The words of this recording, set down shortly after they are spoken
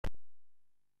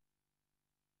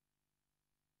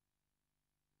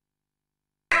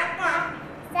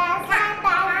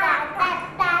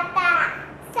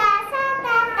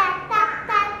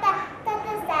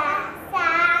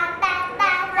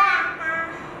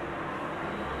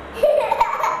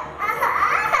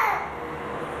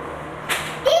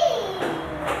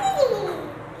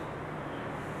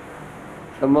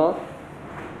Some more?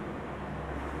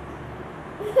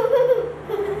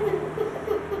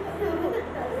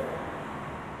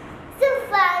 So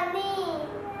funny.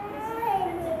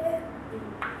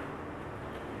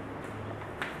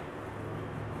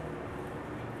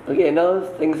 Okay, now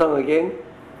sing song again.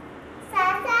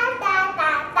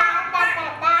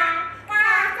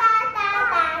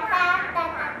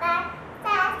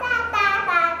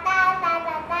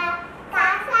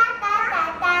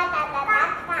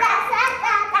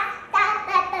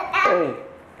 Hey,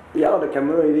 you out of the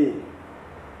camera already.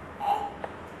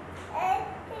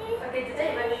 Okay,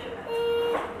 today you shoot.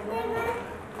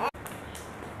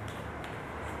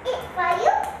 It's for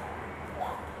you.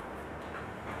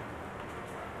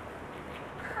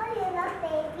 How you love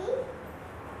baby?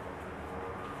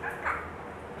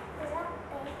 You love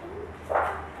baby?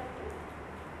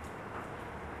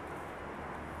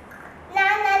 Na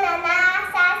na na na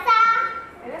sa sa.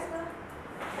 Okay, let's go.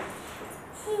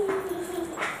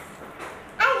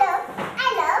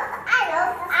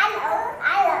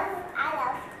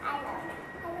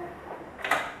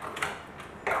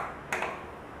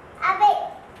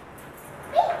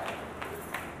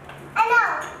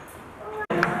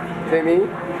 Jamie?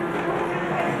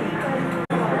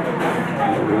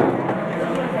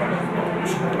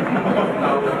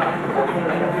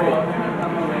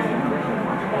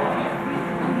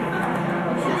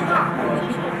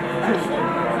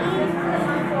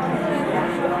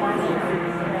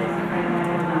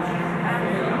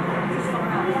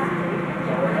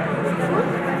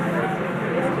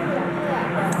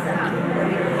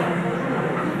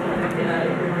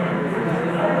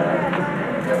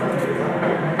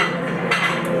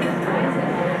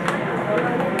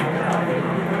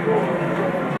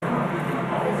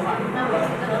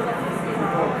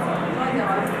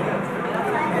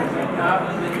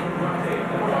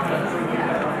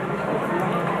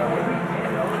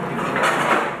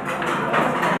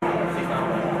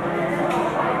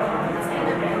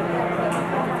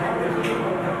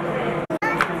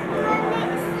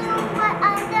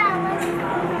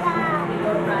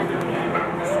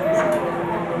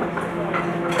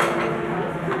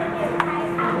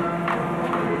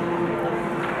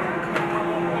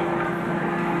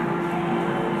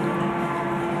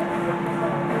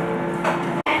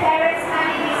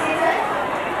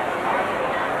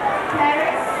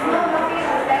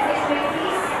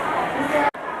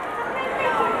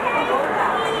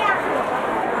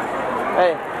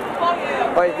 Hey,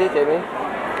 what is this, Jamie?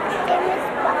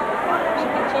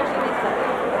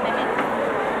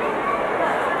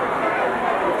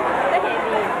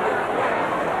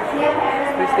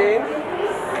 Christine?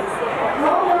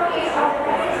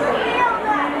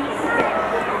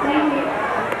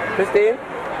 Christine?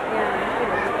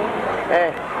 Hey.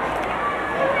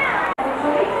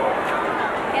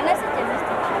 Can I suggest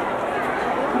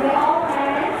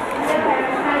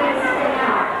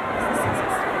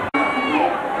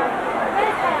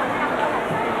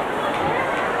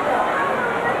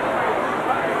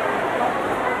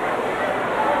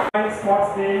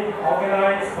Sports Day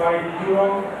organized by the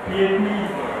Europe PAP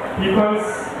People's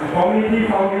Community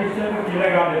Foundation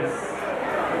Kindergartens.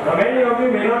 Many of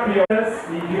you may not be honest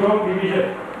in Europe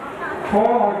Division. 4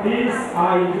 of these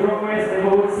are in Europe West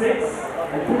Neighborhood 6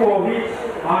 and 2 of which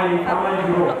are in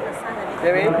Taman Europe.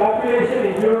 The population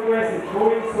in Europe West is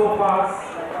growing so fast,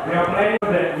 we are planning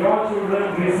that your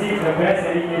children receive the best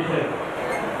education.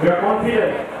 We are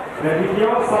confident that with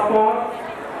your support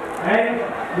and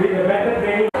with the better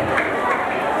training,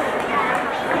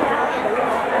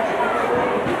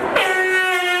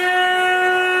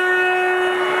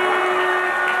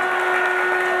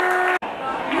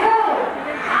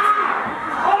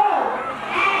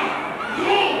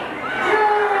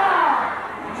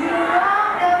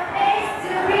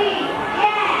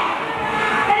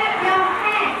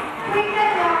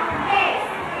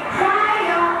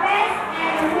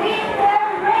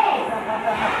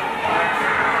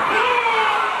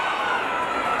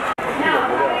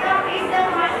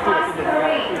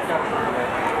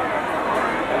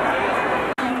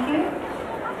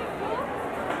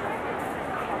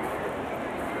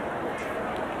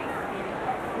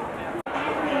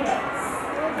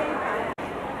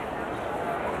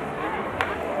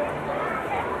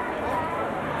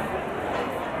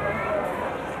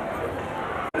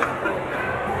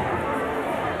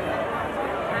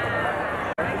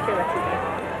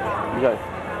 Yes.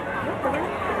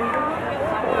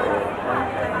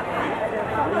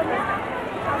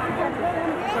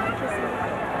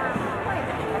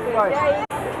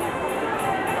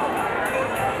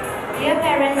 Dear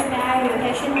parents, may I have your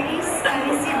attention please? Can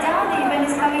we sit down? The event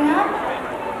is coming up.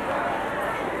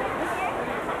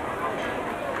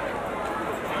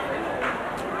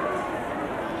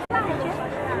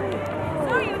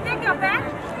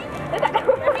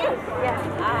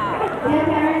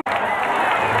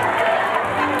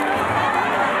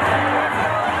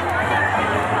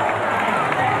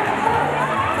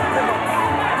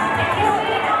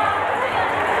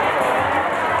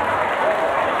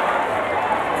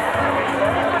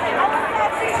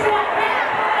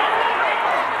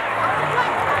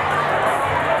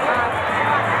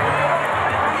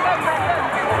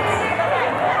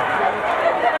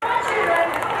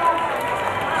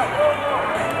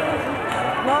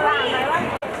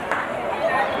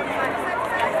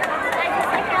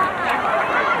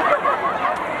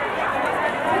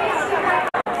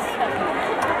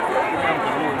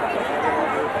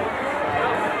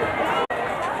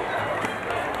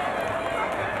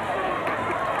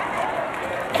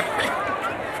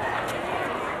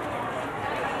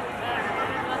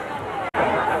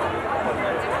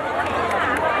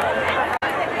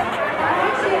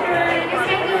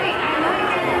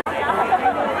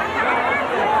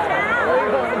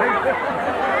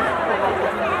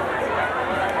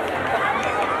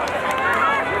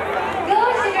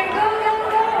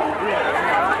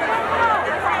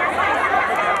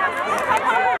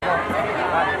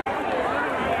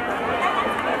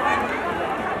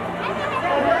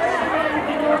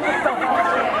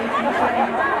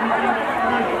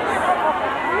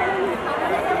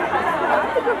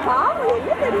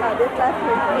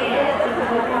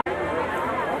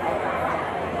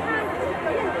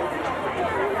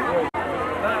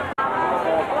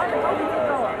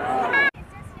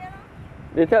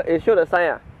 You tell, you show the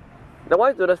sign ah? The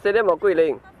one to the stadium or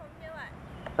Guilin?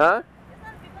 Huh?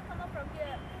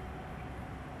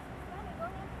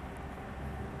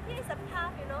 Here is a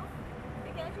path, you know.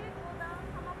 You can actually go down,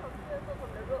 come up from here, go from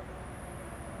the road.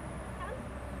 Come.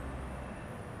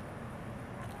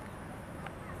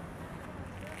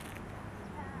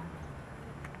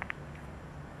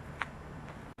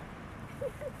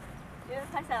 You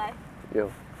拍下来。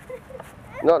 Yo.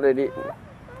 Not ready.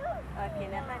 Okay,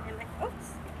 never mind, never mind. Oops,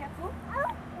 be careful.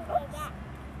 Oops.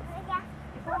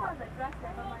 You fall down the grass,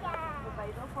 never mind. But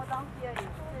you don't fall down here, you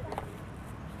clear the sea.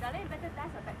 Darling, you better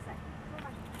dance the backside. So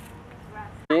much grass.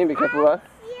 Be careful ah.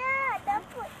 Yeah, don't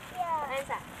put here.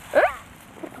 Hands up.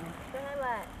 Don't have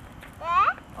what?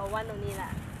 Yeah? Or one only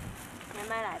lah. Never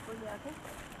mind lah, I put here, okay?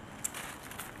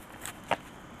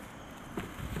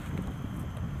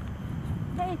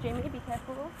 Hey, Jamie, be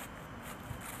careful.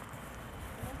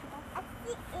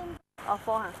 Or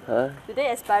four, huh? Huh? Today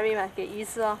expiry mah, 给意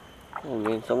思哦。 Oh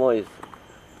man, some more is.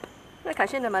 那凯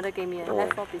旋的 mother gave me, I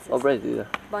have 4 pieces. What brand is this?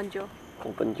 Bonjour.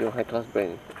 Oh, Bonjour, high class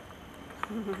brand.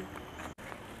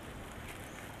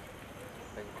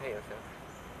 Take yourself.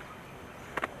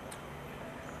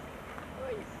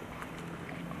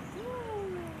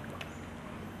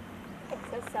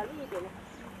 小力一点的。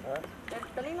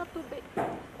Darling, not too big.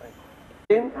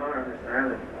 In? On this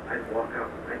island, I'd walk out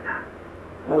right now.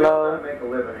 Hello. I make a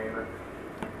living, Eamon.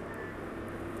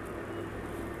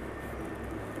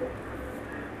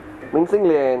 Minh Sinh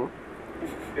liền.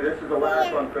 Okay, this is the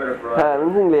last one, Critter, bro. Hà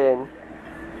Minh Sinh liền.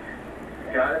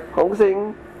 Got it? Hồng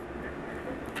Sinh.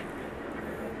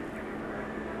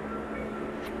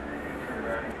 Turn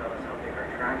around and tell us how big our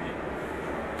traction.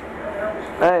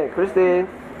 Hey, Christine.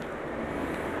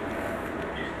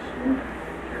 Just smooth,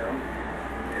 Carol.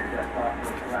 There's that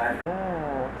thoughtful flag.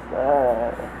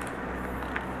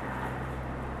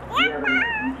 You have any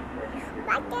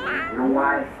You know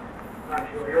why? Not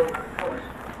sure you don't tell us.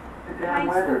 The damn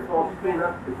weather, all screwed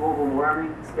up, the global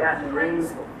warming, gas and rain.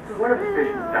 What if the fish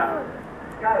is down?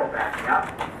 Gotta back me up.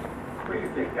 What do you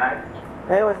think, guys?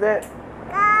 Hey, what's that?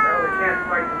 Well, we can't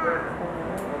fight the weather.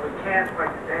 Well, we can't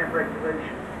fight the damn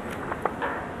regulations.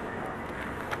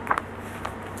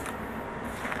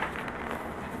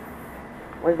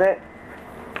 What's that?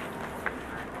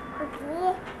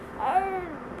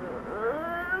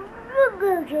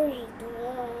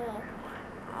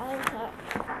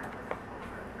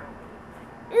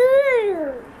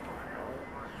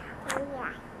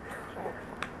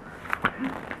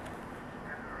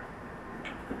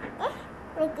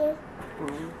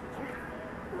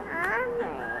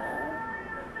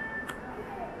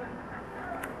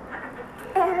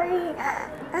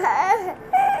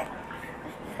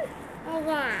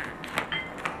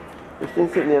 Christine,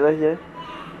 sit nearer here.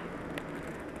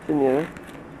 Sit nearer.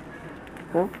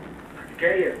 Huh?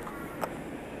 Okay, you.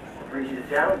 Brings you to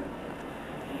town.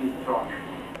 You need to talk.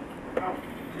 Oh,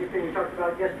 same thing we talked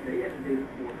about yesterday and the day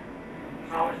before.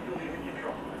 Oh, it's still leaving your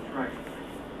trouble. That's right.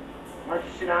 Why don't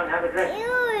you sit down and have a drink?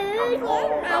 Tell me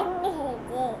all about it.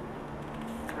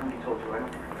 Somebody told you, I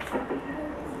don't.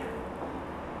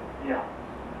 Yeah.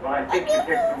 Well, I think you picked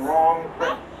the wrong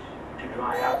place to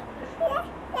dry out.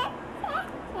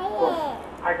 Look,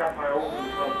 I got my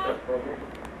own concept program.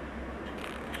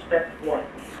 Step 1.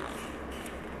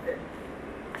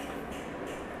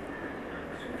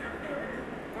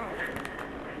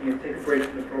 You take a break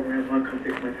from the program, I'll come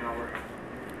fix my tower.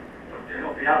 To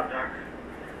help you out, Doc.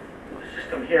 The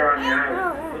system here on the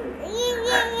island.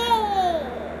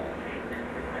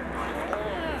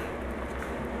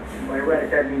 By right,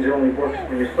 that means it only works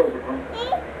when you're sober, huh?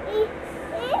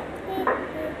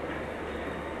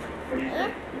 What do you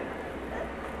say?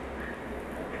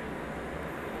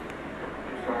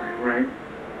 Sorry, right?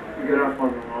 You got off on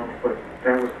the wrong foot.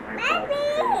 That was my fault.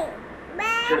 Okay?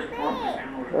 Just 1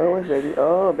 hour. Oh, what's baby?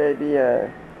 Oh, baby.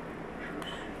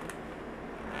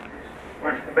 Why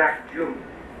don't you come back in June?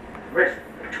 Rest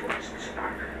towards the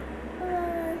start.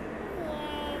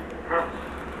 Huh?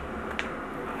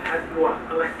 Have your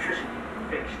electricity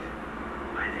fixed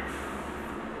by then.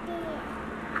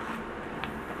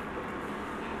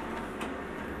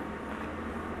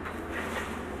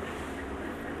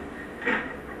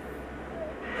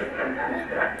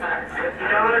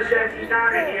 $50 says he's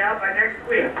out of here by next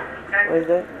week. What is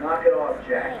that? Knock it off,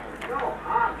 Jack. No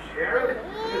harm, Sheriff.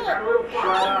 Just had a little shut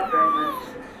up, Raymond.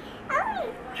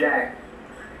 Jack,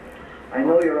 I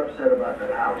know you're upset about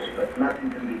that house, but nothing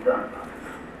can be done about it.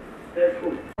 That's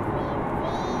cool.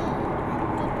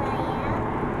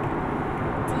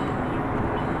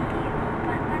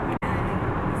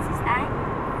 This is I.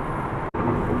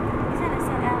 This one is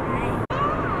LI.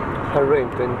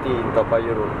 120 in Toa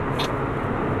Payoh Road.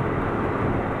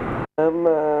 Yum,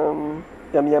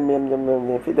 yum, yum, yum, yum,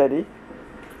 yum. Feed daddy.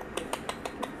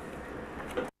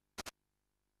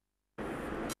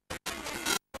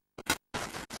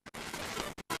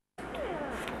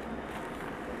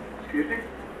 Excuse me?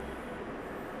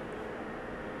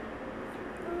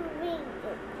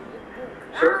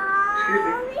 Sir, excuse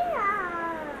me.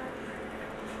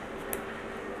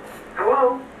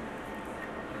 Hello?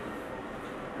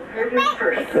 Hey,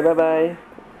 first. Okay, bye-bye.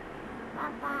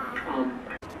 Bye-bye.